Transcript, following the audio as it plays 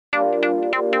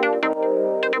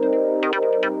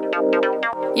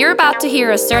You're about to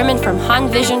hear a sermon from Han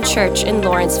Vision Church in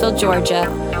Lawrenceville, Georgia,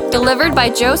 delivered by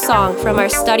Joe Song from our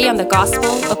study on the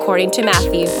Gospel according to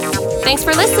Matthew. Thanks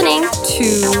for listening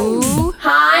to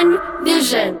Han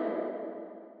Vision.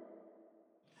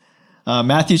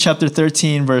 Matthew chapter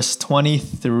 13, verse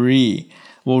 23.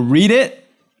 We'll read it,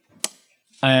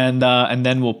 and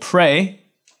then we'll pray,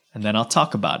 and then I'll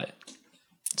talk about it.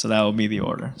 So that will be the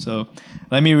order. So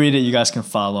let me read it. You guys can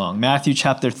follow along. Matthew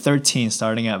chapter 13,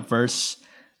 starting at verse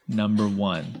number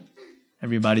 1.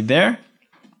 Everybody there?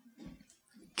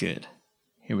 Good.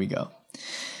 Here we go.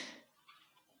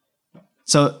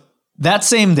 So that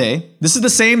same day, this is the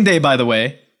same day, by the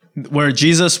way, where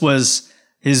Jesus was,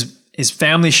 his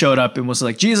family showed up and was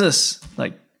like, Jesus,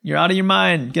 like, you're out of your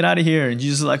mind. Get out of here. And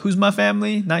Jesus is like, who's my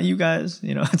family? Not you guys.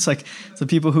 You know, it's like it's the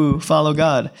people who follow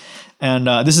God. And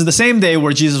this is the same day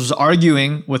where Jesus was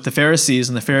arguing with the Pharisees,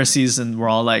 and the Pharisees were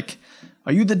all like,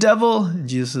 are you the devil? And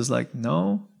Jesus is like,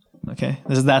 no. Okay,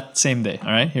 this is that same day.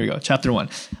 All right, here we go. Chapter 1,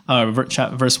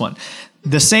 verse 1.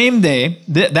 The same day,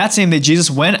 that same day, Jesus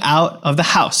went out of the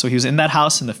house. So he was in that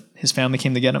house, and his family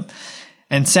came to get him,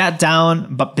 and sat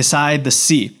down beside the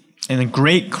sea. And the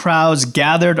great crowds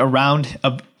gathered around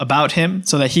about him,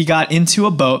 so that he got into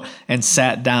a boat and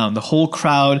sat down. The whole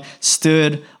crowd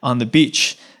stood on the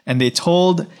beach. And he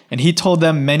told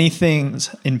them many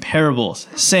things in parables,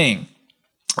 saying,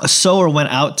 a sower went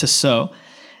out to sow,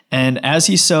 and as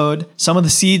he sowed, some of the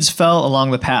seeds fell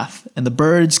along the path, and the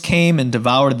birds came and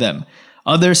devoured them.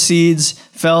 Other seeds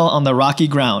fell on the rocky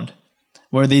ground,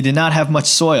 where they did not have much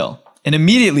soil, and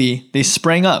immediately they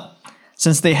sprang up,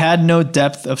 since they had no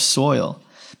depth of soil.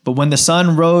 But when the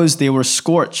sun rose, they were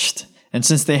scorched, and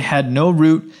since they had no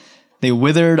root, they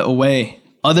withered away.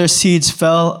 Other seeds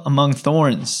fell among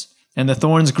thorns, and the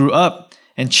thorns grew up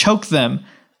and choked them.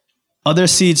 Other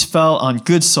seeds fell on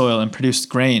good soil and produced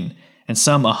grain, and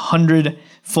some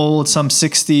 100-fold, some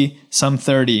 60, some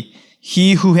 30.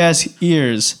 He who has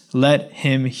ears, let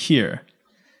him hear.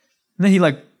 And then he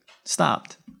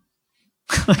stopped.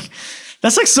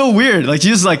 That's so weird.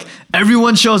 Jesus,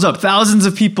 everyone shows up, thousands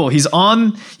of people. He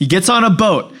gets on a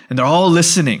boat, and they're all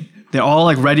listening. They're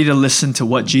all ready to listen to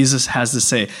what Jesus has to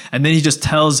say. And then he just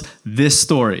tells this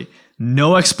story.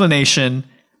 No explanation.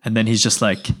 And then he's just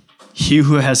like, he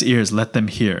who has ears, let them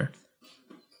hear.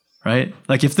 Right?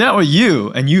 If that were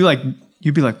you, and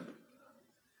you'd be like,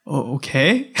 oh,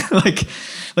 okay.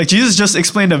 Jesus just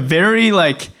explained a very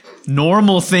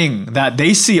normal thing that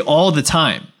they see all the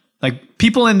time.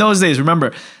 People in those days,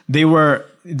 remember,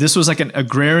 this was an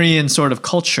agrarian sort of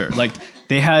culture.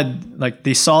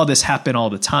 They saw this happen all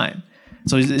the time.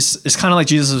 So it's kind of like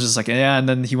Jesus was just yeah, and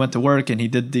then he went to work and he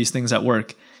did these things at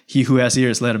work. He who has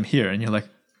ears, let him hear. And you're like,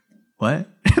 what?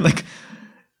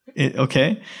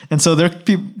 Okay. And so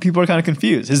people are kind of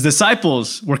confused. His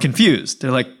disciples were confused.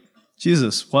 They're like,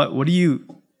 Jesus, what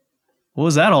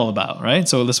was that all about? Right?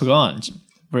 So let's go on.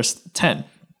 Verse 10.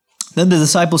 Then the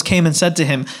disciples came and said to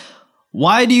him,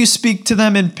 why do you speak to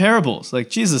them in parables?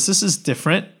 Jesus, this is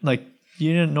different.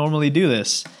 You didn't normally do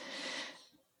this.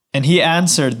 And he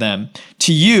answered them,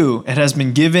 to you it has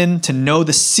been given to know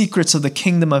the secrets of the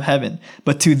kingdom of heaven,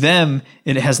 but to them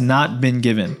it has not been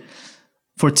given.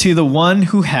 For to the one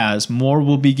who has, more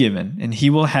will be given, and he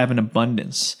will have an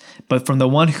abundance. But from the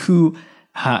one who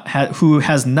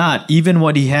has not, even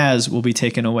what he has will be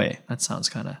taken away. That sounds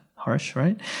kind of harsh,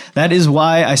 right? That is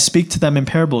why I speak to them in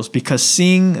parables, because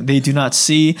seeing they do not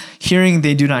see, hearing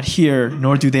they do not hear,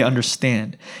 nor do they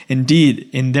understand. Indeed,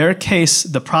 in their case,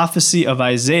 the prophecy of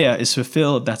Isaiah is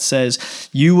fulfilled that says,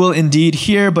 you will indeed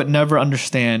hear but never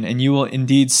understand, and you will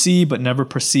indeed see but never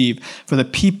perceive. For the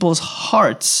people's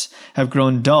hearts have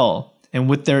grown dull, and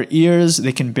with their ears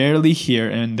they can barely hear,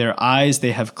 and their eyes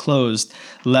they have closed,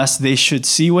 lest they should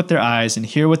see with their eyes and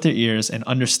hear with their ears and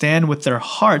understand with their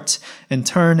heart and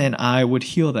turn, and I would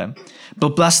heal them.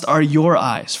 But blessed are your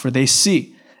eyes, for they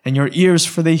see, and your ears,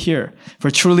 for they hear.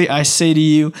 For truly I say to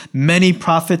you, many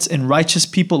prophets and righteous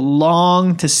people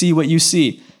long to see what you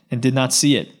see and did not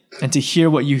see it, and to hear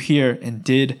what you hear and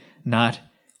did not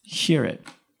hear it.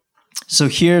 So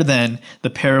hear then the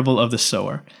parable of the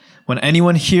sower. When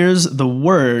anyone hears the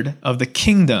word of the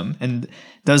kingdom and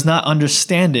does not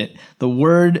understand it,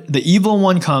 the evil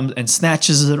one comes and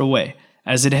snatches it away,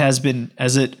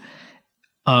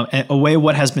 away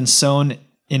what has been sown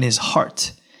in his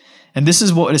heart. And this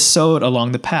is what is sowed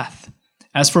along the path.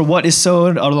 As for what is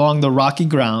sowed along the rocky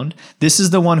ground, this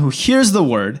is the one who hears the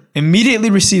word,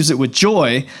 immediately receives it with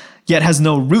joy, yet has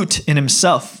no root in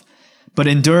himself, but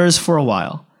endures for a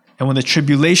while. And when the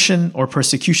tribulation or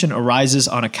persecution arises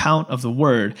on account of the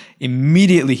word,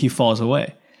 immediately he falls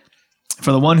away.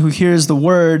 For the one who hears the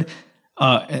word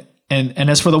And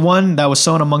as for the one that was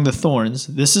sown among the thorns,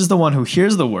 this is the one who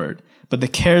hears the word, but the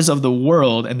cares of the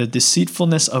world and the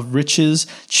deceitfulness of riches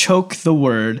choke the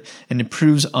word, and it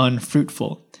proves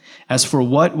unfruitful. As for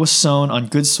what was sown on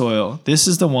good soil, this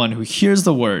is the one who hears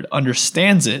the word,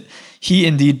 understands it. He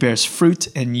indeed bears fruit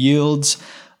and yields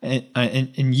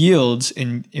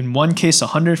in one case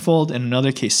 100-fold, in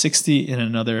another case 60, in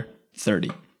another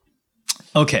 30.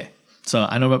 Okay, so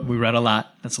I know we read a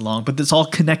lot. That's long, but it's all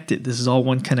connected. This is all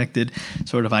one connected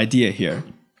sort of idea here.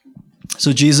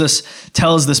 So Jesus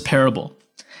tells this parable.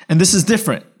 And this is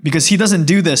different because he doesn't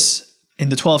do this in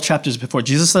the 12 chapters before.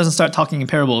 Jesus doesn't start talking in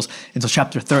parables until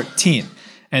chapter 13.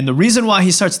 And the reason why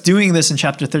he starts doing this in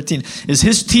chapter 13 is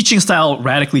his teaching style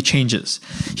radically changes.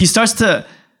 He starts to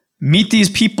meet these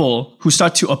people who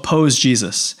start to oppose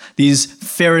Jesus, these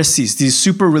Pharisees, these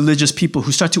super religious people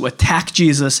who start to attack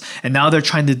Jesus, and now they're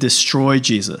trying to destroy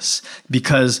Jesus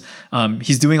because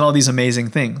he's doing all these amazing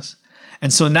things.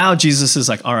 And so now Jesus is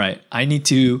like, all right, I'm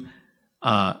going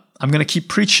to keep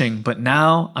preaching, but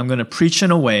now I'm going to preach in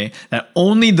a way that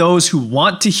only those who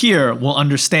want to hear will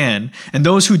understand, and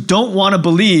those who don't want to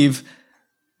believe,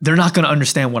 they're not going to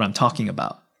understand what I'm talking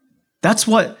about. That's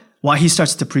why he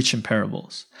starts to preach in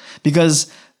parables.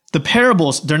 Because the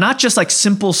parables, they're not just like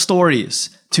simple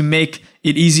stories to make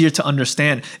it easier to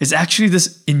understand. It's actually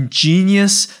this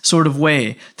ingenious sort of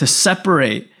way to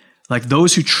separate like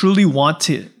those who truly want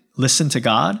to listen to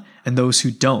God and those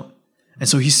who don't. And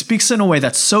so he speaks in a way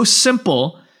that's so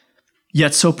simple,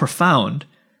 yet so profound.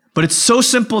 But it's so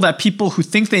simple that people who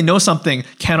think they know something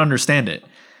can't understand it.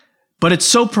 But it's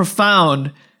so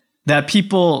profound that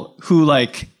people who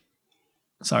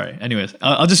anyways,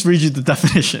 I'll just read you the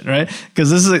definition, right? Because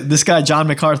this guy, John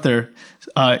MacArthur,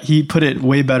 he put it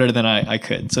way better than I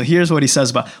could. So here's what he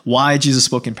says about why Jesus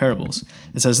spoke in parables.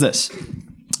 It says this: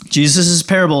 Jesus'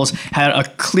 parables had a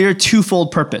clear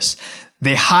twofold purpose.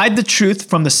 They hide the truth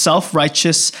from the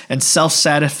self-righteous and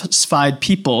self-satisfied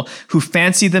people who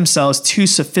fancy themselves too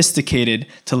sophisticated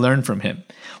to learn from him,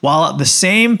 while the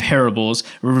same parables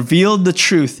revealed the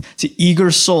truth to eager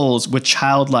souls with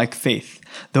childlike faith,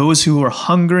 those who were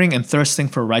hungering and thirsting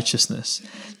for righteousness.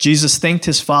 Jesus thanked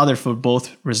his Father for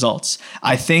both results.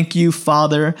 I thank you,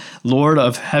 Father, Lord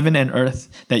of heaven and earth,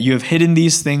 that you have hidden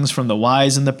these things from the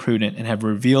wise and the prudent and have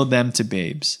revealed them to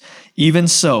babes. Even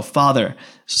so, Father,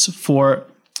 for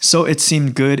so it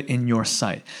seemed good in your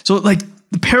sight. So like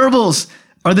the parables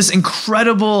are this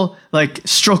incredible like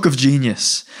stroke of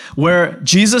genius where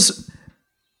Jesus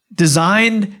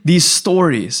designed these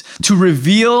stories to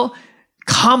reveal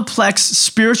complex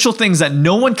spiritual things that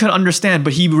no one could understand,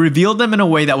 but he revealed them in a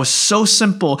way that was so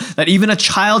simple that even a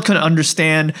child could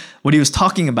understand what he was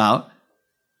talking about,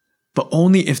 but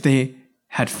only if they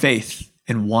had faith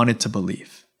and wanted to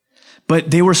believe. But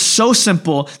they were so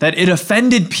simple that it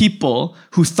offended people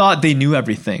who thought they knew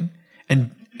everything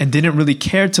and didn't really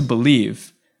care to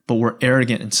believe, but were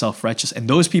arrogant and self-righteous. And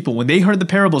those people, when they heard the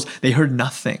parables, they heard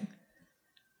nothing.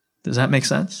 Does that make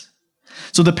sense?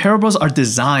 So the parables are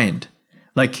designed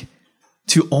like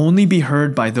to only be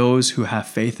heard by those who have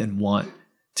faith and want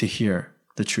to hear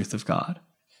the truth of God.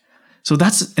 So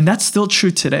that's still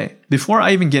true today. Before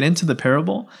I even get into the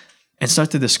parable and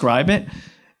start to describe it,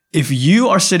 if you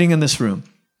are sitting in this room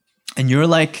and you're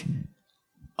like,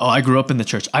 oh, I grew up in the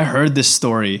church. I heard this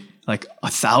story like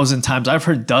 1,000 times. I've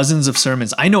heard dozens of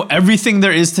sermons. I know everything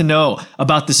there is to know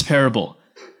about this parable.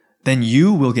 Then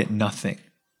you will get nothing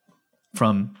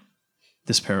from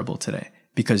this parable today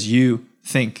because you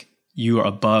think you are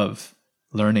above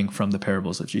learning from the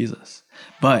parables of Jesus.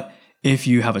 But if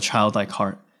you have a childlike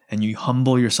heart and you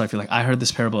humble yourself, you're like, I heard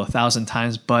this parable 1,000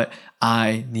 times, but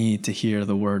I need to hear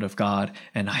the word of God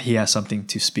and he has something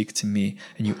to speak to me.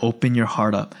 And you open your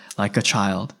heart up like a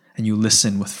child and you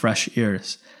listen with fresh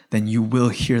ears, then you will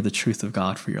hear the truth of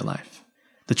God for your life.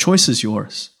 The choice is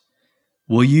yours.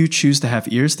 Will you choose to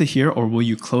have ears to hear, or will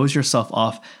you close yourself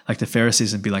off like the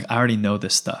Pharisees and be like, I already know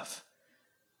this stuff?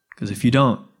 Because if you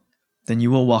don't, then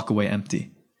you will walk away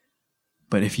empty.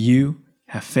 But if you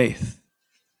have faith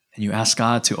and you ask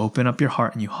God to open up your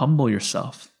heart and you humble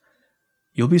yourself,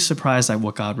 you'll be surprised at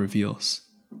what God reveals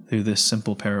through this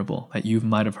simple parable that you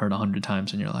might have heard 100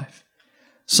 times in your life.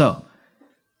 So,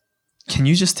 can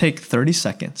you just take 30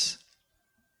 seconds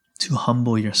to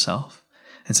humble yourself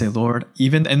and say, Lord,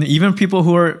 even people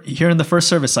who are here in the first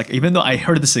service, like even though I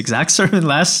heard this exact sermon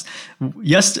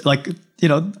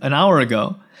an hour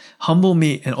ago, humble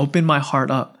me and open my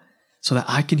heart up so that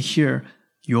I can hear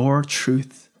your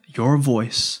truth, your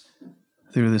voice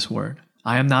through this word.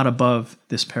 I am not above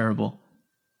this parable.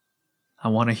 I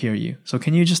want to hear you. So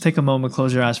can you just take a moment,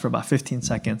 close your eyes for about 15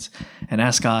 seconds and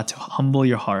ask God to humble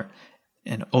your heart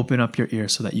and open up your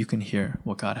ears so that you can hear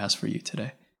what God has for you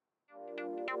today.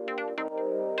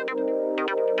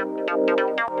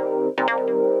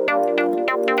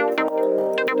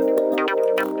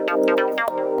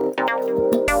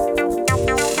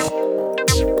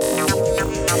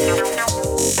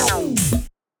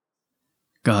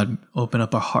 God, open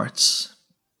up our hearts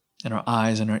and our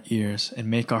eyes and our ears and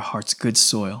make our hearts good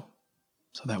soil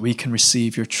so that we can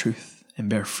receive your truth and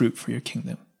bear fruit for your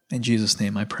kingdom. In Jesus'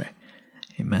 name I pray.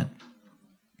 Amen.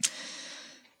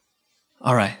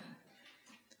 All right.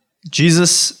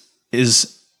 Jesus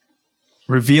is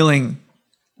revealing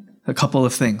a couple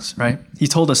of things, right? He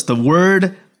told us the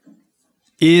word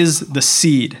is the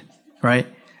seed, right?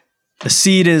 The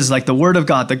seed is like the word of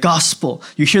God, the gospel.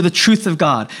 You hear the truth of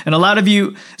God. And a lot of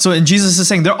you, and Jesus is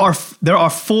saying there are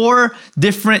 4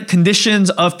 different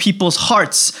conditions of people's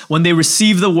hearts when they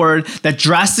receive the word that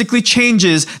drastically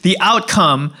changes the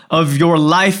outcome of your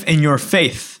life and your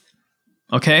faith.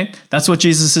 Okay? That's what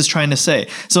Jesus is trying to say.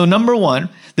 So number 1,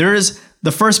 there is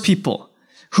the first people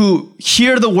who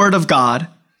hear the word of God,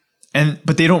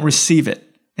 but they don't receive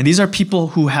it. And these are people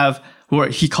who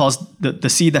he calls the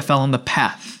seed that fell on the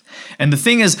path. And the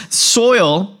thing is,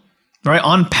 soil, right,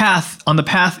 on the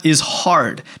path is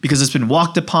hard because it's been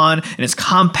walked upon and it's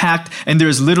compact and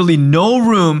there's literally no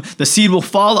room. The seed will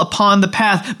fall upon the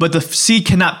path, but the seed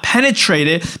cannot penetrate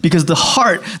it because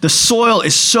the soil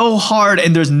is so hard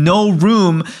and there's no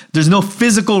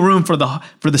physical room for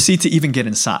the seed to even get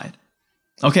inside.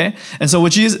 Okay? And so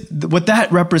what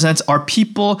that represents are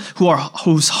people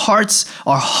whose hearts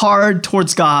are hard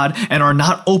towards God and are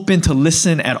not open to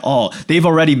listen at all. They've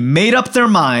already made up their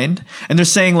mind and they're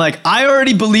saying like, I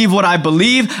already believe what I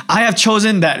believe. I have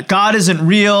chosen that God isn't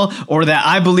real, or that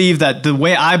I believe that the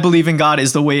way I believe in God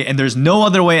is the way and there's no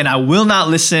other way and I will not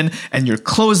listen. And you're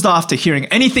closed off to hearing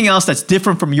anything else that's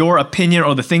different from your opinion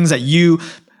or the things that you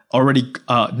already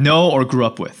know or grew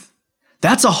up with.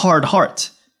 That's a hard heart.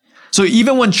 So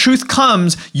even when truth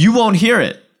comes, you won't hear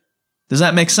it. Does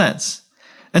that make sense?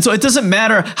 And so it doesn't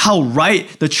matter how right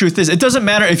the truth is. It doesn't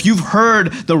matter if you've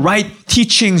heard the right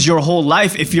teachings your whole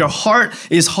life. If your heart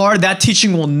is hard, that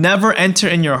teaching will never enter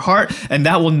in your heart and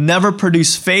that will never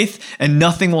produce faith and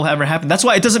nothing will ever happen. That's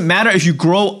why it doesn't matter if you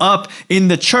grow up in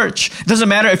the church. It doesn't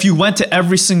matter if you went to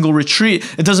every single retreat.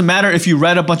 It doesn't matter if you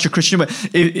read a bunch of Christian, but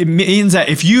it means that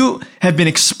if you have been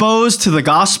exposed to the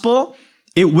gospel,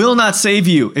 it will not save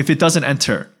you if it doesn't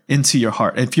enter into your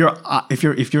heart. If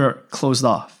you're closed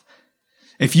off,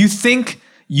 if you think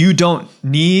you don't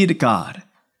need God,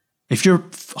 if your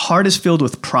heart is filled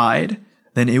with pride,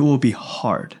 then it will be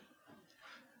hard.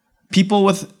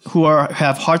 People who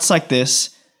have hearts like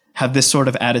this have this sort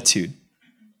of attitude.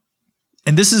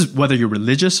 And this is whether you're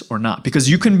religious or not, because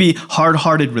you can be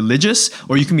hard-hearted religious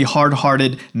or you can be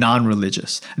hard-hearted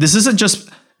non-religious. This isn't just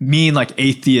mean like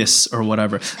atheists or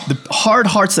whatever. The hard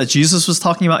hearts that Jesus was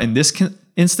talking about in this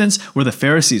instance were the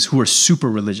Pharisees, who were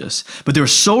super religious. But they were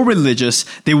so religious,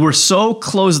 they were so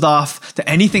closed off to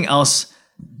anything else,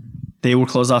 they were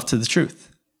closed off to the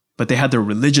truth. But they had their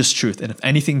religious truth, and if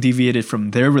anything deviated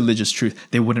from their religious truth,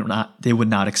 they would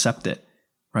not accept it,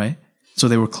 right? So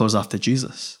they were closed off to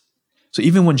Jesus. So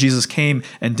even when Jesus came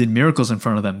and did miracles in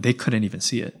front of them, they couldn't even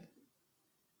see it,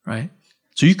 right?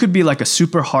 So you could be like a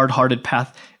super hard-hearted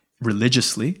path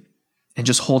religiously and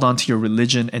just hold on to your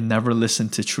religion and never listen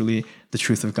to truly the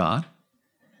truth of God.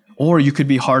 Or you could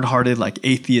be hard-hearted like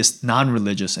atheist,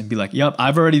 non-religious and be like, yep,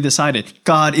 I've already decided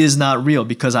God is not real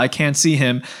because I can't see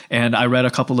him and I read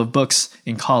a couple of books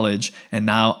in college and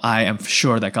now I am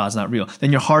sure that God's not real.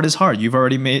 Then your heart is hard. You've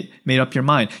already made up your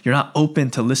mind. You're not open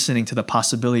to listening to the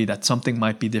possibility that something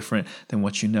might be different than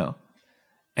what you know.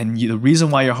 And the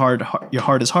reason why your heart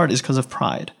is hard is because of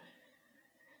pride,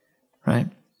 right?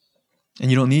 And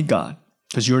you don't need God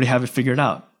because you already have it figured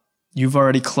out. You've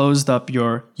already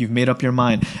you've made up your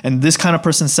mind. And this kind of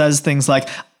person says things like,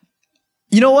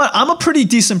 you know what? I'm a pretty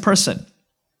decent person.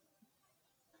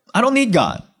 I don't need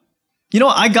God. You know,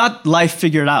 I got life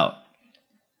figured out.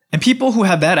 And people who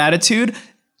have that attitude,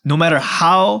 no matter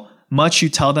how much you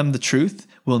tell them the truth,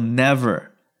 will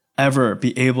never ever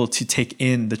be able to take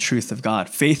in the truth of God.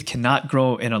 Faith cannot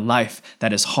grow in a life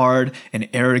that is hard and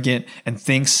arrogant and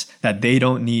thinks that they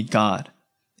don't need God.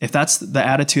 If that's the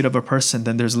attitude of a person,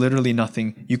 then there's literally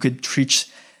nothing. You could preach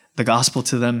the gospel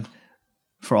to them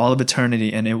for all of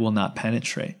eternity and it will not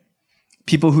penetrate.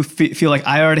 People who feel like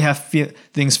I already have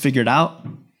things figured out,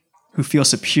 who feel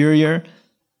superior,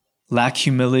 lack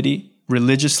humility,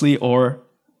 religiously or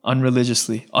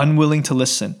unreligiously, unwilling to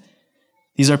listen.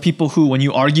 These are people who, when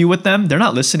you argue with them, they're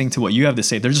not listening to what you have to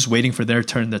say. They're just waiting for their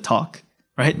turn to talk,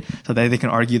 right? So that they can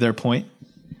argue their point.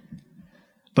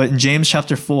 But in James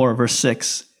chapter 4, verse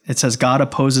 6, it says, God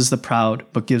opposes the proud,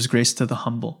 but gives grace to the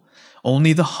humble.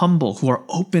 Only the humble who are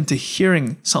open to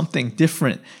hearing something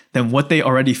different than what they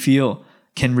already feel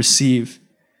can receive.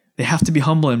 They have to be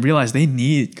humble and realize they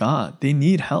need God. They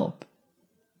need help.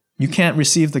 You can't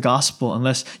receive the gospel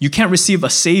you can't receive a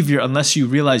savior unless you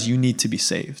realize you need to be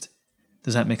saved.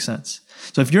 Does that make sense?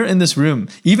 So if you're in this room,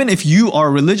 even if you are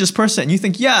a religious person and you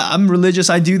think, yeah, I'm religious,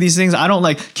 I do these things, I don't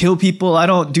like kill people, I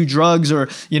don't do drugs or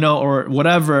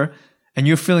whatever, and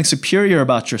you're feeling superior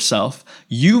about yourself,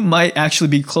 you might actually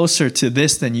be closer to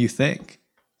this than you think.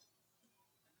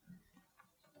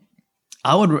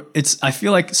 I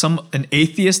feel like an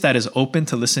atheist that is open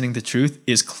to listening to truth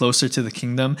is closer to the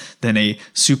kingdom than a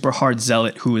super hard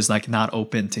zealot who is like not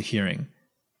open to hearing,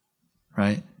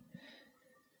 right?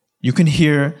 You can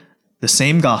hear the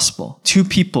same gospel. Two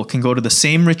people can go to the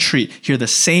same retreat, hear the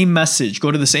same message,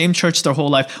 go to the same church their whole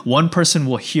life. One person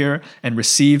will hear and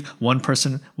receive, one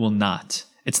person will not.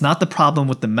 It's not the problem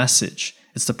with the message,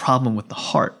 it's the problem with the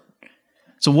heart.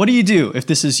 So what do you do if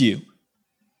this is you?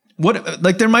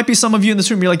 There might be some of you in this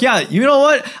room, you're like, yeah, you know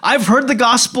what? I've heard the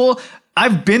gospel.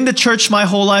 I've been to church my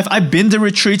whole life. I've been to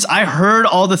retreats. I heard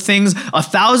all the things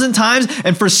 1,000 times.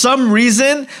 And for some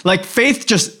reason, faith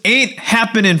just ain't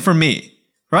happening for me.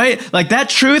 Right? That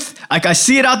truth, I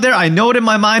see it out there, I know it in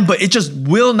my mind, but it just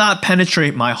will not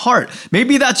penetrate my heart.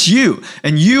 Maybe that's you,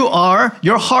 and your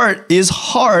heart is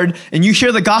hard, and you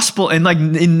hear the gospel, and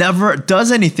it never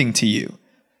does anything to you.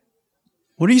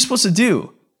 What are you supposed to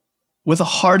do with a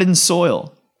hardened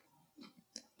soil?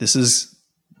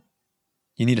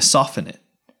 You need to soften it.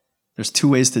 There's 2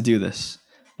 ways to do this.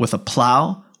 With a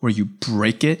plow, where you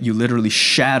break it, you literally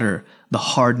shatter the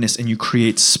hardness and you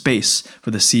create space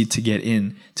for the seed to get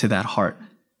in to that heart.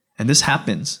 And this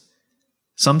happens.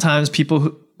 Sometimes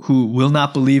people who will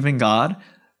not believe in God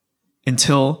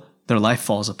until their life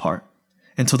falls apart,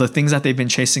 until the things that they've been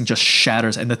chasing just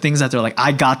shatters, and the things that they're like,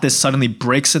 I got this, suddenly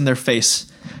breaks in their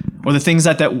face. Or the things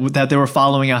that they were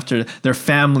following after, their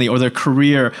family or their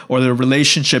career or their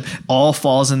relationship, all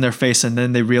falls in their face, and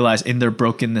then they realize in their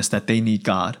brokenness that they need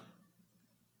God.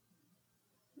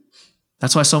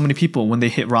 That's why so many people, when they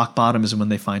hit rock bottom, is when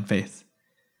they find faith.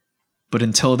 But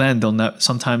until then,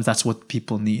 sometimes that's what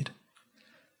people need.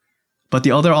 But the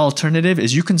other alternative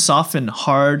is you can soften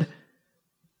hard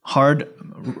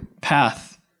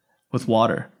path with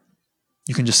water.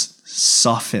 You can just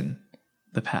soften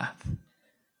the path.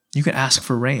 You can ask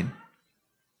for rain.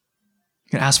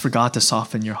 You can ask for God to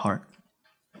soften your heart.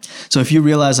 So if you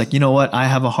realize, you know what, I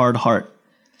have a hard heart,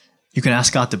 you can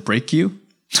ask God to break you,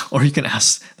 or you can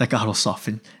ask that God will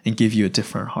soften and give you a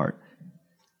different heart.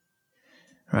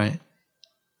 Right?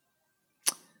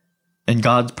 And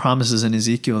God promises in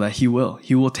Ezekiel that He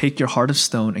will take your heart of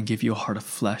stone and give you a heart of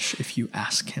flesh if you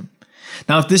ask Him.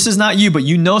 Now, if this is not you, but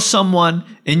you know someone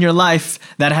in your life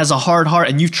that has a hard heart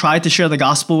and you've tried to share the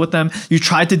gospel with them, you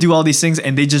tried to do all these things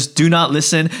and they just do not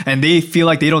listen and they feel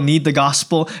like they don't need the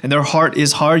gospel and their heart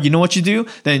is hard, you know what you do?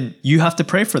 Then you have to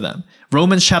pray for them.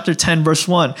 Romans chapter 10, verse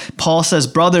 1, Paul says,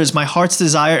 brothers, my heart's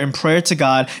desire and prayer to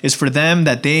God is for them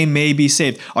that they may be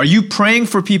saved. Are you praying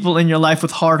for people in your life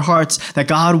with hard hearts that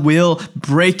God will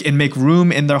break and make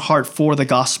room in their heart for the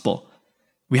gospel?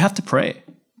 We have to pray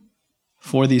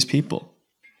for these people.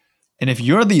 And if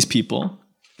you're these people,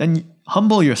 then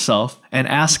humble yourself and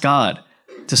ask God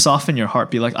to soften your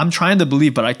heart. Be like, I'm trying to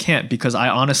believe, but I can't because I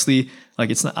honestly,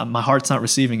 it's not, my heart's not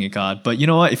receiving it, God. But you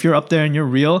know what? If you're up there and you're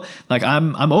real,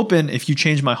 I'm open if you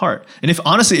change my heart. And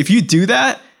if you do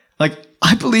that,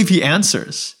 I believe He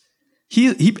answers.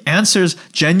 He answers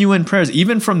genuine prayers,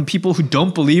 even from people who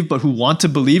don't believe, but who want to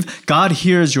believe. God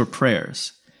hears your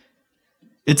prayers.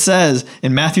 It says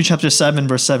in Matthew chapter 7,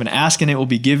 verse 7, ask and it will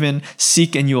be given,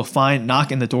 seek and you will find,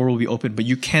 knock and the door will be opened. But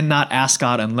you cannot ask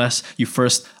God unless you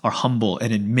first are humble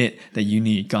and admit that you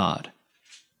need God.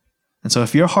 And so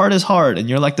if your heart is hard and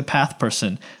you're like the path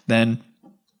person, then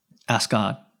ask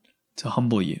God to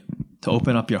humble you, to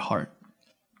open up your heart.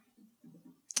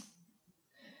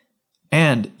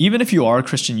 And even if you are a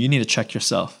Christian, you need to check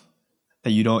yourself that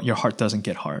your heart doesn't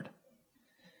get hard.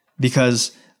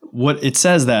 Because what it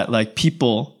says that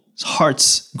people's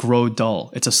hearts grow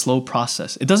dull. It's a slow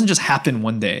process. It doesn't just happen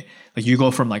one day. You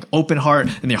go from open heart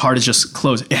and your heart is just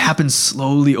closed. It happens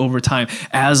slowly over time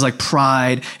as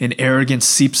pride and arrogance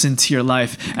seeps into your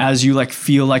life. As you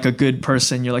feel like a good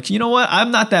person, you're like, you know what?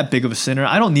 I'm not that big of a sinner.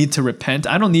 I don't need to repent.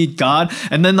 I don't need God.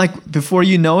 And then before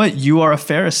you know it, you are a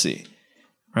Pharisee,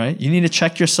 right? You need to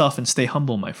check yourself and stay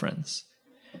humble, my friends.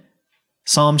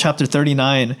 Psalm chapter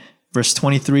 39, verse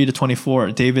 23 to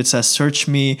 24, David says, search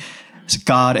me,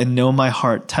 God, and know my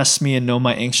heart. Test me and know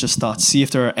my anxious thoughts. See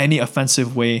if there are any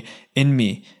offensive way in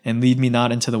me, and lead me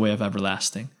not into the way of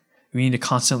everlasting. We need to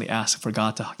constantly ask for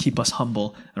God to keep us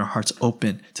humble and our hearts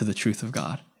open to the truth of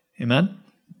God. Amen?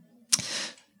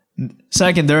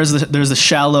 Second, there's the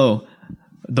shallow,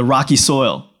 the rocky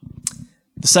soil.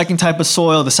 The second type of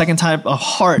soil, the second type of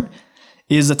heart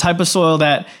is the type of soil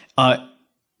that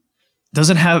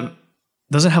doesn't have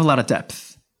a lot of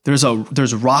depth.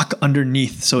 There's rock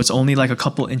underneath, so it's only like a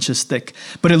couple inches thick,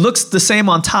 but it looks the same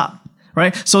on top,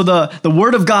 right? So the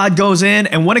word of God goes in,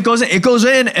 and when it goes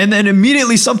in, and then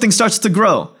immediately something starts to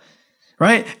grow,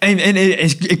 right? And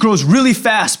it grows really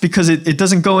fast because it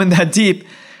doesn't go in that deep,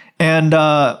 and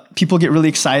people get really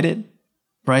excited,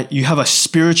 right? You have a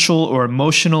spiritual or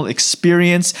emotional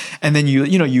experience, and then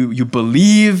you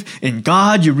believe in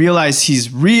God, you realize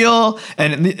He's real,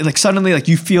 and like suddenly like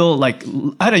you feel like,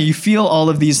 you feel all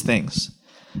of these things.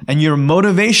 And your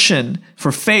motivation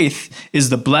for faith is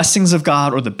the blessings of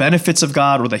God or the benefits of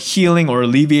God or the healing or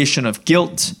alleviation of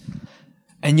guilt.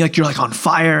 And you're like on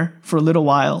fire for a little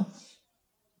while,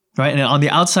 right? And on the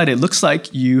outside, it looks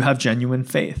like you have genuine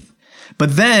faith.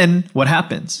 But then what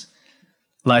happens?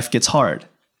 Life gets hard.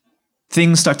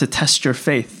 Things start to test your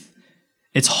faith.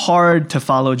 It's hard to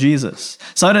follow Jesus.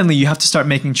 Suddenly, you have to start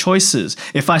making choices.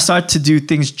 If I start to do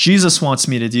things Jesus wants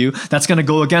me to do, that's going to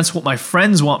go against what my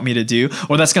friends want me to do,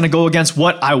 or that's going to go against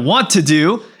what I want to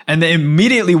do. And then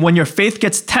immediately, when your faith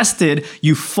gets tested,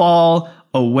 you fall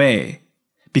away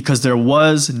because there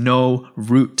was no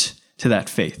root to that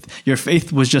faith. Your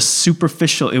faith was just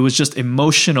superficial. It was just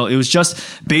emotional. It was just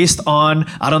based on,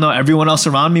 everyone else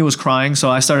around me was crying, so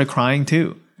I started crying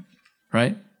too,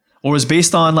 right? Or was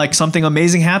based on like something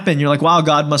amazing happened. You're like, wow,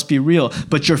 God must be real.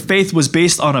 But your faith was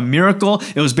based on a miracle.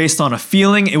 It was based on a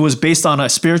feeling. It was based on a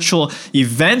spiritual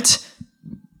event.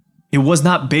 It was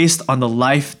not based on the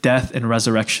life, death, and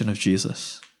resurrection of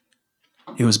Jesus.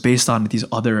 It was based on these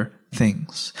other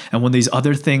things. And when these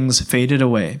other things faded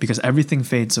away, because everything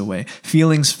fades away,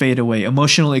 feelings fade away,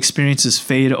 emotional experiences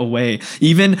fade away,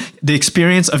 even the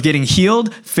experience of getting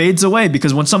healed fades away,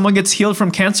 because when someone gets healed from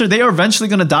cancer, they are eventually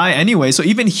going to die anyway. So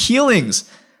even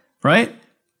healings, right,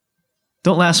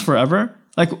 don't last forever.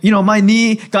 Like, my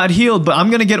knee got healed, but I'm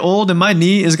going to get old and my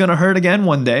knee is going to hurt again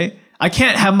one day. I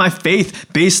can't have my faith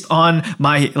based on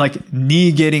my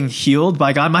knee getting healed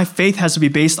by God. My faith has to be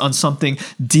based on something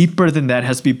deeper than that. It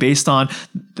has to be based on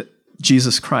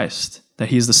Jesus Christ, that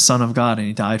He's the Son of God and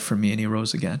He died for me and He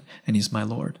rose again and He's my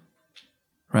Lord,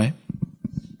 right?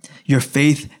 Your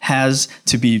faith has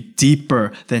to be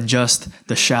deeper than just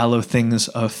the shallow things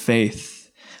of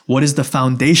faith. What is the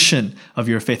foundation of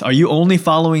your faith? Are you only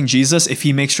following Jesus if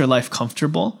He makes your life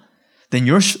comfortable? Then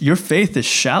your faith is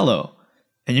shallow.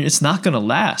 And it's not going to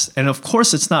last. And of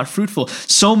course, it's not fruitful.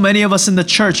 So many of us in the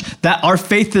church, that our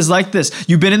faith is like this.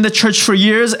 You've been in the church for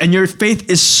years and your faith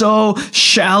is so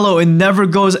shallow and never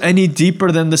goes any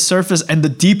deeper than the surface. And the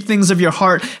deep things of your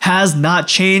heart has not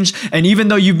changed. And even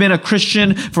though you've been a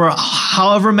Christian for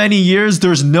however many years,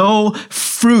 there's no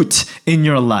fruit in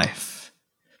your life.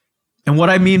 And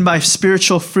what I mean by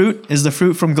spiritual fruit is the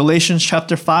fruit from Galatians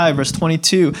chapter 5, verse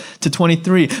 22 to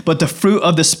 23. But the fruit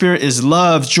of the Spirit is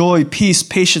love, joy, peace,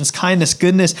 patience, kindness,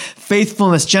 goodness,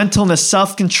 faithfulness, gentleness,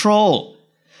 self-control.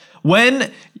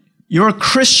 When you're a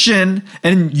Christian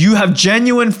and you have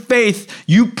genuine faith,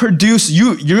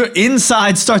 your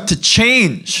insides start to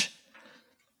change.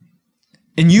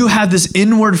 And you have this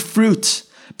inward fruit.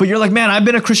 But you're like, man, I've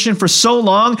been a Christian for so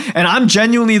long and I'm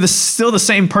genuinely still the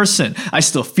same person. I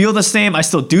still feel the same. I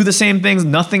still do the same things.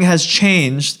 Nothing has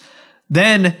changed.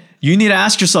 Then you need to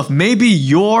ask yourself, maybe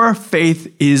your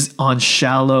faith is in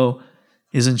shallow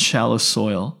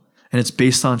soil and it's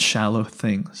based on shallow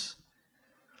things,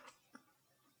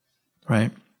 right?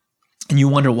 And you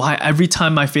wonder why every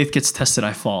time my faith gets tested,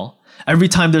 I fall. Every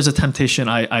time there's a temptation,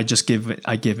 I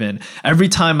give in. Every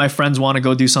time my friends want to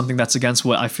go do something that's against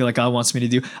what I feel like God wants me to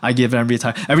do, I give in every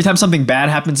time. Every time something bad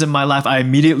happens in my life, I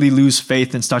immediately lose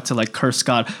faith and start to curse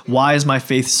God. Why is my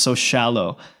faith so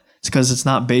shallow? It's because it's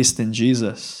not based in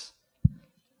Jesus.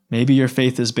 Maybe your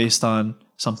faith is based on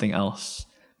something else.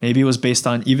 Maybe it was based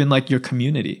on even your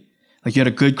community. Like you had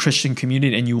a good Christian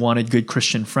community and you wanted good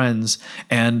Christian friends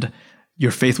and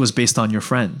your faith was based on your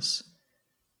friends.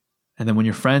 And then when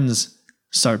your friends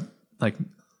start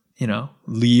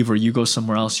leave or you go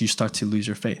somewhere else, you start to lose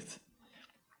your faith.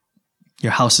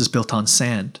 Your house is built on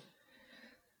sand.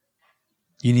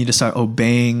 You need to start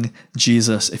obeying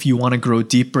Jesus. If you want to grow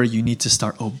deeper, you need to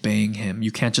start obeying Him.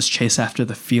 You can't just chase after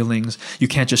the feelings. You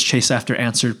can't just chase after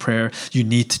answered prayer. You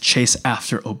need to chase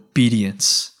after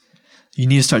obedience. You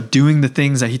need to start doing the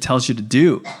things that He tells you to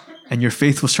do. and your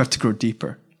faith will start to grow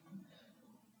deeper.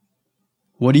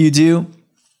 What do?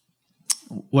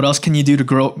 What else can you do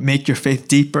to make your faith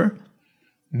deeper?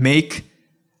 Make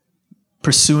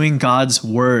pursuing God's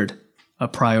word a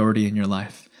priority in your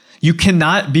life. You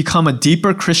cannot become a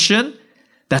deeper Christian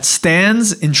that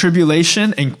stands in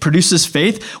tribulation and produces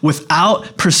faith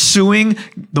without pursuing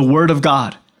the word of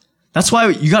God. That's why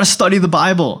you got to study the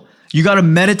Bible. You got to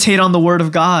meditate on the word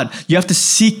of God. You have to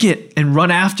seek it and run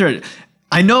after it.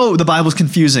 I know the Bible's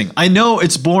confusing. I know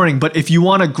it's boring, but if you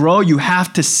want to grow, you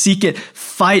have to seek it,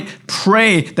 fight,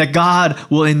 pray that God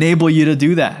will enable you to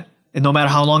do that, and no matter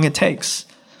how long it takes.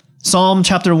 Psalm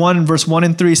chapter 1, verse 1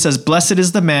 and 3 says, "Blessed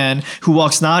is the man who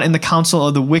walks not in the counsel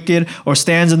of the wicked or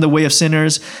stands in the way of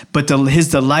sinners, but his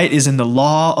delight is in the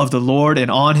law of the Lord,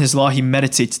 and on his law he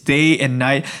meditates day and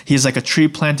night. He is like a tree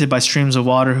planted by streams of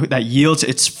water that yields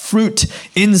its fruit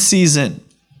in season.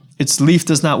 Its leaf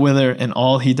does not wither, and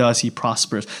all he does, he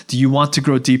prospers." Do you want to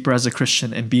grow deeper as a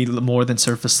Christian and be more than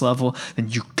surface level? Then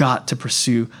you got to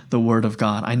pursue the word of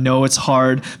God. I know it's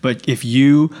hard, but if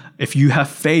you have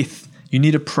faith, you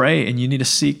need to pray and you need to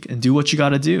seek and do what you got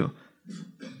to do,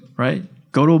 right?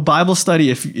 Go to a Bible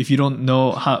study if you don't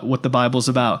know what the Bible's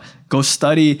about. Go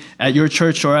study at your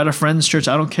church or at a friend's church.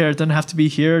 I don't care. It doesn't have to be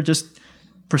here. Just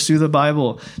pursue the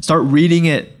Bible. Start reading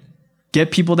it.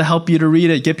 Get people to help you to read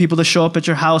it. Get people to show up at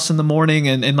your house in the morning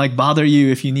and like bother you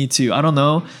if you need to. I don't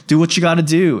know. Do what you got to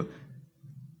do.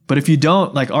 But if you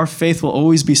don't, like, our faith will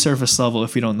always be surface level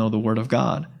if we don't know the word of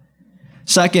God.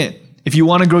 Second, if you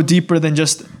want to grow deeper than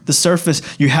just the surface,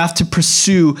 you have to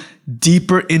pursue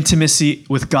deeper intimacy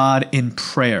with God in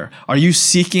prayer. Are you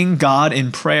seeking God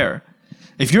in prayer?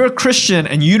 If you're a Christian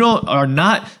and you are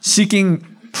not seeking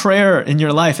prayer in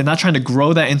your life and not trying to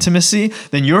grow that intimacy,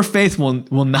 then your faith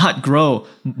will not grow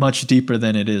much deeper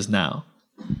than it is now,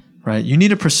 right? You need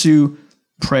to pursue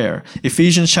prayer.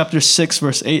 Ephesians chapter 6,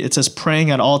 verse 8, it says,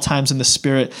 "Praying at all times in the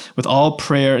Spirit with all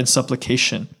prayer and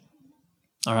supplication."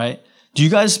 All right? Do you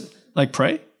guys like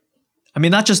pray? I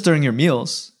mean, not just during your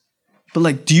meals, but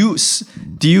like, do you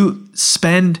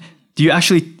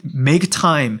actually make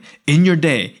time in your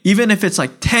day, even if it's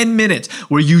like 10 minutes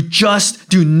where you just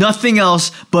do nothing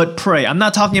else but pray? I'm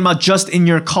not talking about just in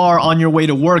your car on your way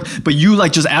to work, but you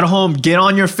like just at home, get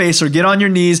on your face or get on your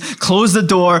knees, close the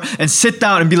door and sit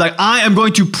down and be like, I am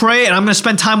going to pray and I'm going to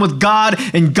spend time with God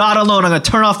and God alone. I'm going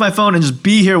to turn off my phone and just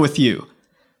be here with you.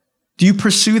 Do you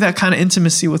pursue that kind of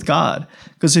intimacy with God?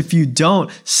 Because if you don't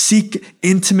seek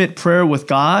intimate prayer with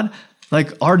God,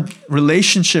 like, our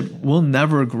relationship will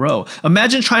never grow.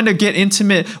 Imagine trying to get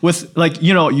intimate with, like,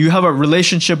 you have a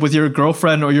relationship with your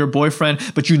girlfriend or your boyfriend,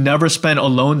 but you never spend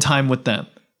alone time with them.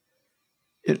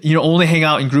 Only hang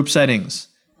out in group settings,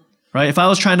 right? If I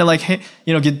was trying to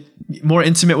get more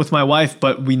intimate with my wife,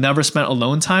 but we never spent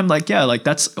alone time,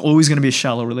 that's always going to be a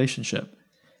shallow relationship.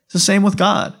 It's the same with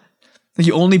God. Like,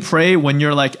 you only pray when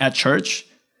you're like at church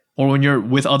or when you're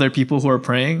with other people who are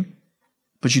praying,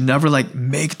 but you never like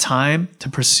make time to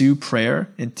pursue prayer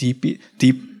and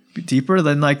deeper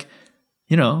than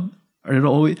it'll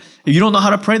always, if you don't know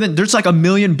how to pray, then there's like a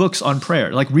million books on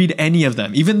prayer. Like, read any of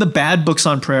them. Even the bad books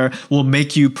on prayer will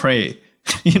make you pray.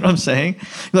 You know what I'm saying?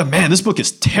 You're like, man, this book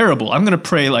is terrible. I'm going to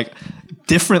pray like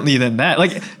differently than that.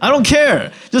 Like, I don't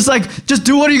care. Just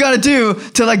do what you got to do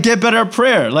to like get better at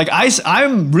prayer. Like,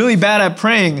 I'm really bad at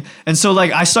praying. And so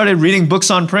like I started reading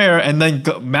books on prayer, and then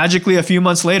magically a few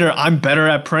months later, I'm better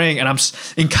at praying and I'm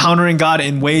encountering God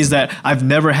in ways that I've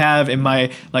never have in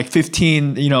my like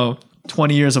 15,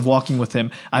 20 years of walking with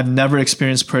him. I've never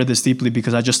experienced prayer this deeply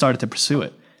because I just started to pursue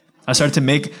it. I started to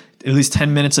make at least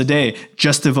 10 minutes a day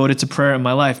just devoted to prayer in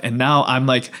my life. And now I'm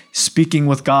like speaking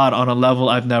with God on a level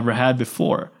I've never had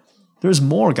before. There's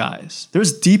more, guys.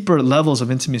 There's deeper levels of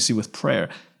intimacy with prayer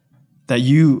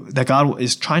that God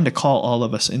is trying to call all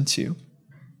of us into,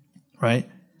 right?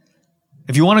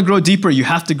 If you want to grow deeper, you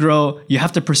have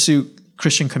to pursue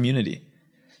Christian community.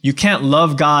 You can't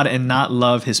love God and not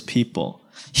love his people.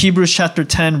 Hebrews chapter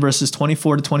 10, verses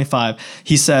 24 to 25,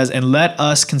 he says, "And let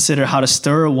us consider how to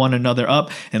stir one another up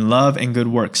in love and good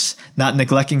works, not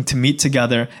neglecting to meet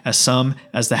together as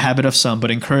the habit of some,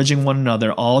 but encouraging one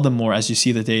another all the more as you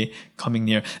see the day coming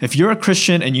near." If you're a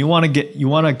Christian and you want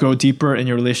to go deeper in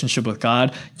your relationship with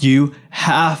God, you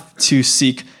have to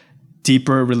seek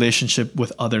deeper relationship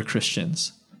with other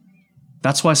Christians.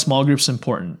 That's why small groups are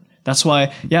important. That's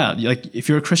why, if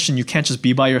you're a Christian, you can't just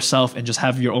be by yourself and just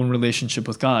have your own relationship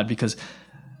with God, because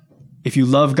if you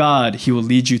love God, he will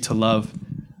lead you to love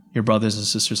your brothers and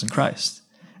sisters in Christ.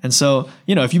 And so,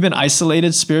 if you've been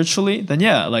isolated spiritually, then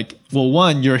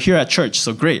one, you're here at church,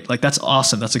 so great. Like, that's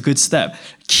awesome. That's a good step.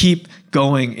 Keep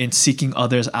going in seeking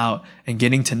others out and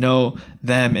getting to know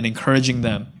them and encouraging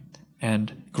them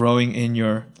and growing in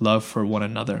your love for one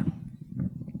another.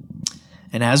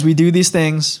 And as we do these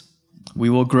things, we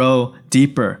will grow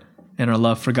deeper in our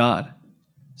love for God.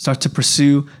 Start to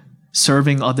pursue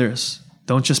serving others.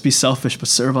 Don't just be selfish, but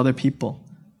serve other people.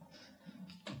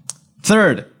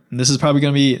 Third, and this is probably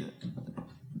going to be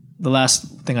the last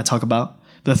thing I talk about,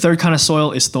 the third kind of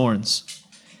soil is thorns.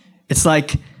 It's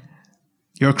like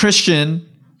you're a Christian,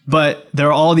 but there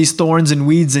are all these thorns and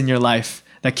weeds in your life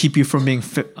that keep you from being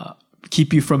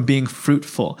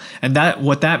fruitful. And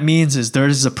what that means is there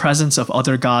is a presence of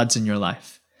other gods in your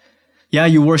life. Yeah,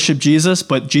 you worship Jesus,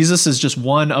 but Jesus is just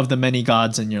one of the many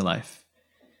gods in your life.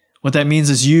 What that means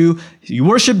is you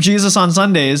worship Jesus on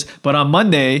Sundays, but on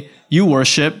Monday, you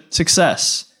worship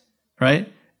success,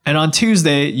 right? And on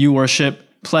Tuesday, you worship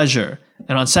pleasure.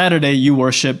 And on Saturday, you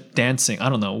worship dancing. I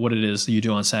don't know what it is you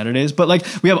do on Saturdays, but like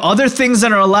we have other things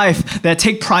in our life that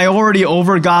take priority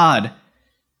over God,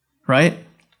 right?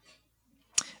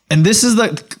 And this is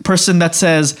the person that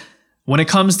says, when it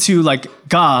comes to like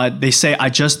God, they say, I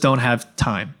just don't have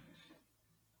time.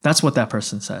 That's what that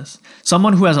person says.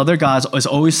 Someone who has other gods is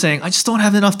always saying, I just don't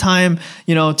have enough time,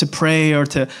 to pray or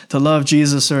to love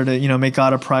Jesus or to, make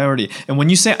God a priority. And when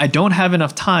you say, I don't have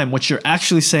enough time, what you're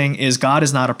actually saying is God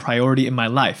is not a priority in my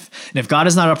life. And if God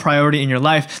is not a priority in your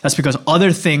life, that's because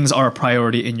other things are a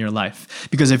priority in your life.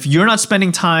 Because if you're not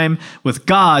spending time with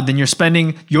God, then you're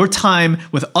spending your time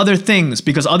with other things,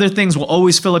 because other things will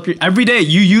always fill up every day.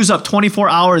 You use up 24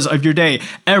 hours of your day,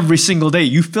 every single day.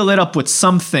 You fill it up with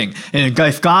something. And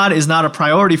if God is not a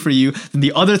priority for you, then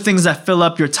the other things that fill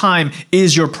up your time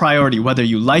is your priority, whether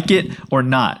you like it or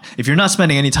not. If you're not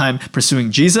spending any time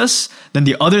pursuing Jesus, then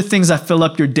the other things that fill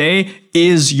up your day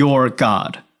is your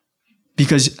God.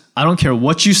 Because I don't care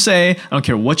what you say, I don't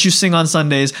care what you sing on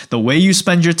Sundays, the way you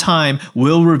spend your time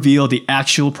will reveal the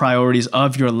actual priorities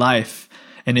of your life.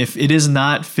 And if it is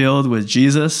not filled with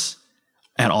Jesus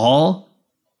at all,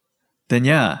 then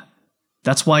yeah,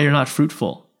 that's why you're not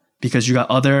fruitful. Because you got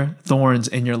other thorns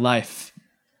in your life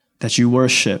that you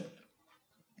worship.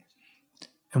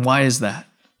 And why is that?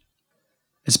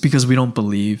 It's because we don't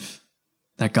believe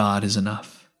that God is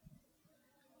enough.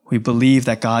 We believe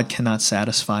that God cannot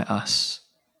satisfy us.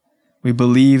 We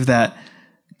believe that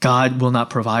God will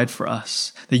not provide for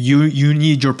us. That you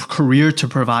need your career to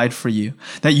provide for you.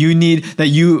 That you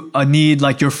need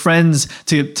like your friends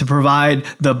to provide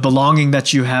the belonging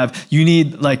that you have. You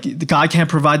need like God can't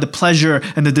provide the pleasure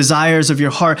and the desires of your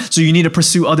heart. So you need to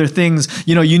pursue other things.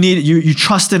 You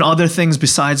trust in other things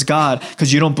besides God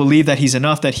because you don't believe that He's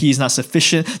enough, that He's not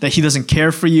sufficient, that He doesn't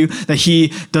care for you, that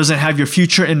He doesn't have your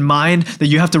future in mind, that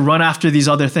you have to run after these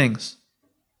other things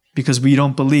because we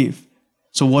don't believe.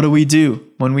 So what do we do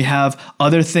when we have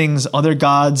other things, other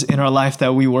gods in our life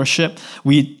that we worship?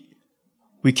 We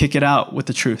kick it out with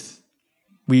the truth.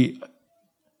 We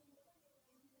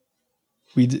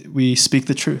speak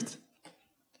the truth.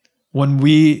 When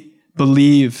we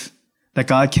believe that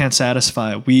God can't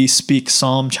satisfy, we speak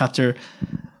Psalm chapter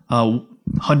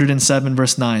 107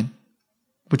 verse 9,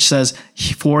 which says,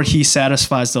 "For He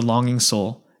satisfies the longing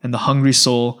soul, and the hungry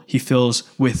soul He fills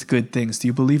with good things." Do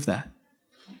you believe that?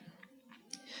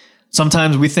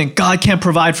 Sometimes we think God can't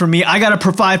provide for me. I got to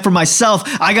provide for myself.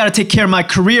 I got to take care of my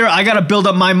career. I got to build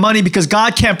up my money because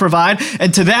God can't provide.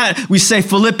 And to that, we say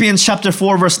Philippians chapter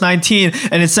 4, verse 19.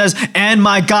 And it says, "And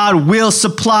my God will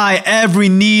supply every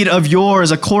need of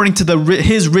yours according to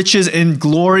His riches in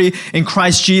glory in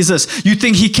Christ Jesus." You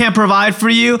think He can't provide for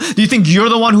you? Do you think you're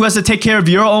the one who has to take care of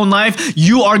your own life?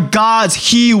 You are God's.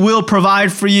 He will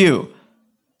provide for you.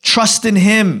 Trust in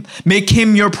Him. Make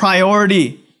Him your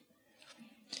priority.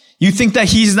 You think that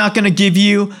He's not going to give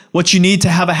you what you need to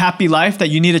have a happy life,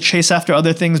 that you need to chase after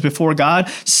other things before God?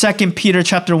 2 Peter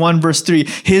chapter 1, verse 3,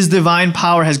 "His divine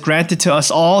power has granted to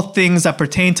us all things that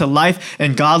pertain to life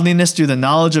and godliness through the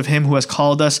knowledge of Him who has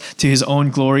called us to His own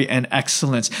glory and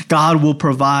excellence." God will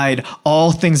provide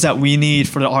all things that we need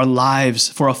for our lives,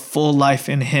 for a full life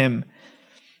in Him.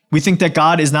 We think that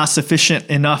God is not sufficient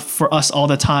enough for us all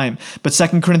the time. But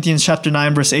 2 Corinthians chapter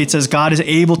 9, verse 8 says, "God is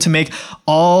able to make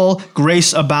all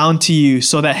grace abound to you,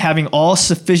 so that having all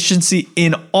sufficiency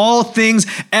in all things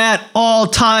at all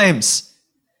times."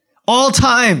 All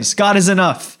times, God is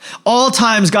enough. All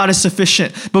times, God is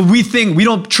sufficient. But we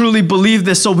don't truly believe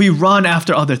this, so we run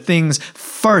after other things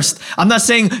first. I'm not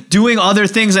saying doing other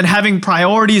things and having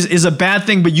priorities is a bad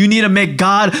thing, but you need to make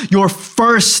God your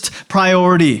first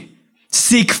priority.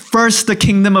 Seek first the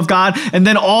kingdom of God, and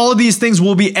then all these things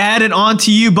will be added on to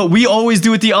you. But we always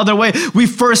do it the other way. We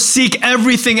first seek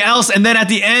everything else, and then at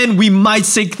the end, we might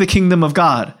seek the kingdom of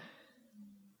God.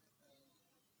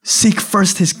 Seek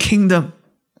first his kingdom.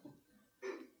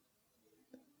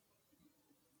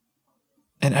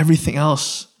 And everything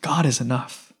else, God is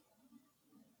enough.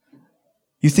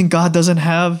 You think God doesn't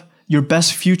have your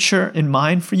best future in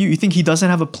mind for you? You think he doesn't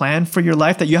have a plan for your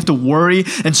life, that you have to worry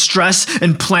and stress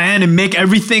and plan and make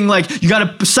everything like you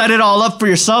got to set it all up for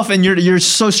yourself, and you're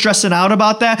so stressing out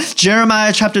about that?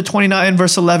 Jeremiah chapter 29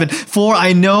 verse 11, for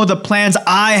I know the plans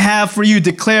I have for you,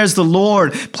 declares the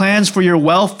Lord, plans for your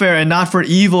welfare and not for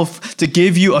evil, to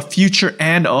give you a future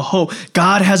and a hope.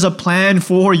 God has a plan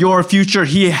for your future.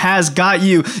 He has got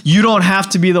you. You don't have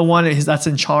to be the one that's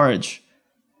in charge.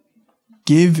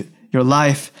 Give your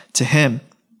life to him.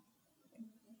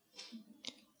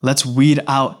 Let's weed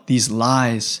out these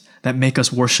lies that make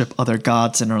us worship other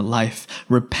gods in our life.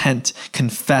 Repent,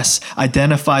 confess,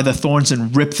 identify the thorns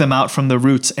and rip them out from the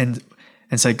roots, and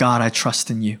say, God, I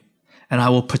trust in you. And I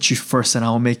will put you first, and I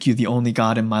will make you the only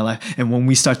God in my life. And when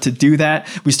we start to do that,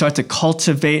 we start to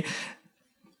cultivate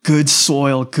good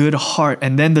soil, good heart.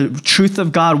 And then the truth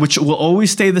of God, which will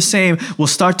always stay the same, will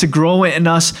start to grow in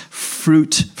us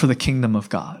fruit for the kingdom of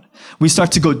God. We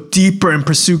start to go deeper and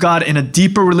pursue God in a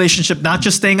deeper relationship, not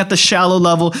just staying at the shallow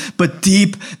level, but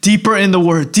deeper in the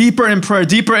word, deeper in prayer,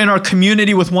 deeper in our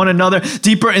community with one another,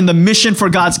 deeper in the mission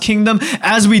for God's kingdom.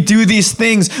 As we do these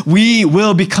things, we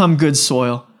will become good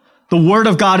soil. The word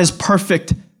of God is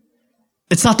perfect.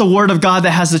 It's not the word of God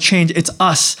that has to change. It's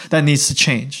us that needs to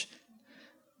change.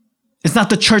 It's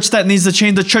not the church that needs to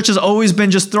change. The church has always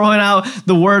been just throwing out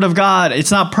the word of God.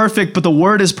 It's not perfect, but the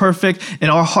word is perfect.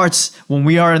 And our hearts, when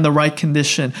we are in the right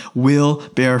condition, will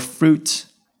bear fruit.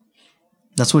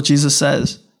 That's what Jesus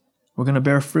says. We're going to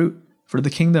bear fruit for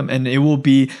the kingdom, and it will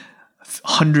be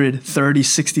 130,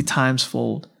 60 times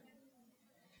fold.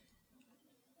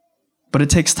 But it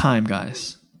takes time,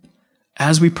 guys.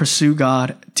 As we pursue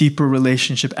God, deeper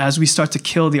relationship, as we start to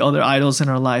kill the other idols in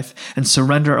our life and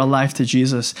surrender our life to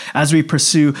Jesus, as we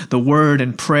pursue the word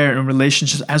and prayer and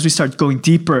relationships, as we start going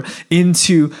deeper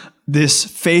into this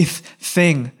faith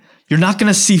thing, you're not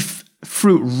going to see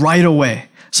fruit right away.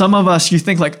 Some of us, you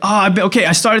think like,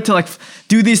 I started to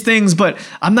do these things, but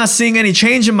I'm not seeing any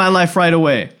change in my life right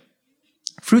away.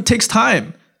 Fruit takes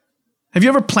time. Have you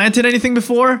ever planted anything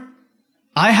before?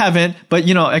 I haven't, but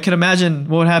I can imagine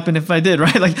what would happen if I did,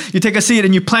 right? Like you take a seed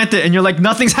and you plant it and you're like,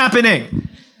 nothing's happening,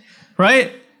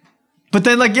 right? But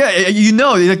then you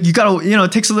gotta,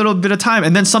 it takes a little bit of time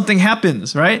and then something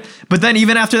happens, right? But then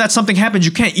even after that something happens,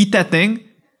 you can't eat that thing.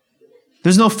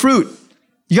 There's no fruit.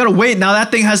 You gotta wait. Now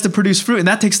that thing has to produce fruit, and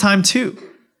that takes time too,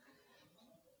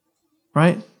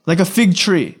 right? Like a fig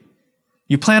tree.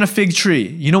 You plant a fig tree.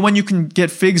 You know when you can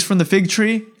get figs from the fig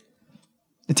tree?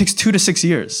 It takes 2 to 6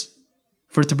 years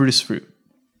for it to produce fruit.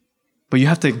 But you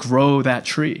have to grow that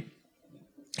tree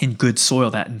in good soil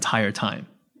that entire time.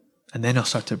 And then it'll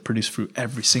start to produce fruit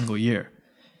every single year.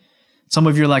 Some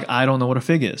of you are like, I don't know what a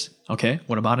fig is. Okay,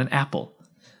 what about an apple?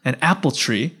 An apple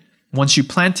tree, once you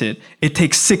plant it, it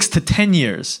takes 6 to 10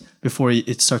 years before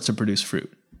it starts to produce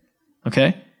fruit. Okay?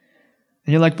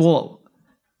 And you're like, well,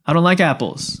 I don't like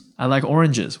apples. I like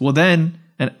oranges. Well then,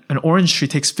 an orange tree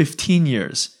takes 15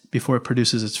 years before it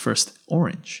produces its first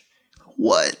orange.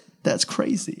 What? That's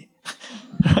crazy.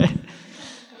 Right?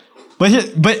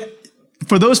 But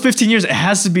for those 15 years, it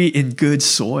has to be in good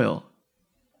soil.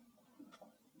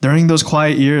 During those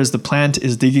quiet years, the plant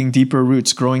is digging deeper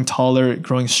roots, growing taller,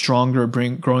 growing stronger,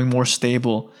 growing more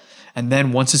stable. And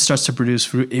then once it starts to produce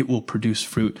fruit, it will produce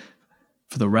fruit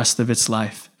for the rest of its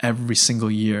life, every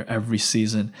single year, every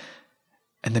season.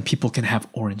 And then people can have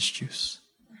orange juice.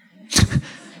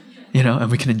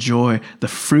 And we can enjoy the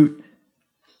fruit.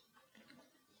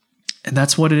 And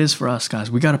that's what it is for us, guys.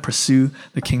 We got to pursue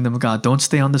the kingdom of God. Don't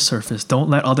stay on the surface.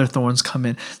 Don't let other thorns come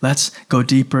in. Let's go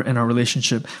deeper in our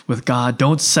relationship with God.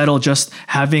 Don't settle just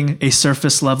having a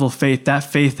surface level faith. That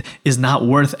faith is not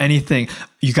worth anything.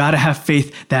 You got to have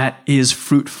faith that is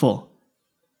fruitful.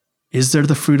 Is there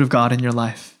the fruit of God in your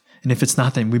life? And if it's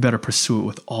not, then we better pursue it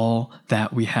with all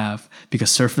that we have.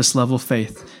 Because surface level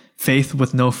faith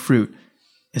with no fruit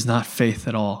is not faith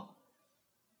at all.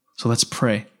 So let's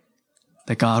pray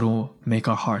that God will make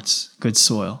our hearts good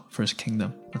soil for his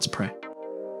kingdom. Let's pray.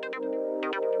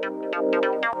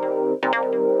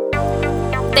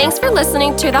 Thanks for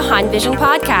listening to the Han Vision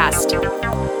podcast.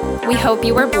 We hope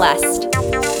you were blessed.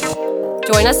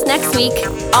 Join us next week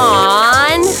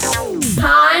on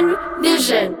Han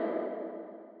Vision.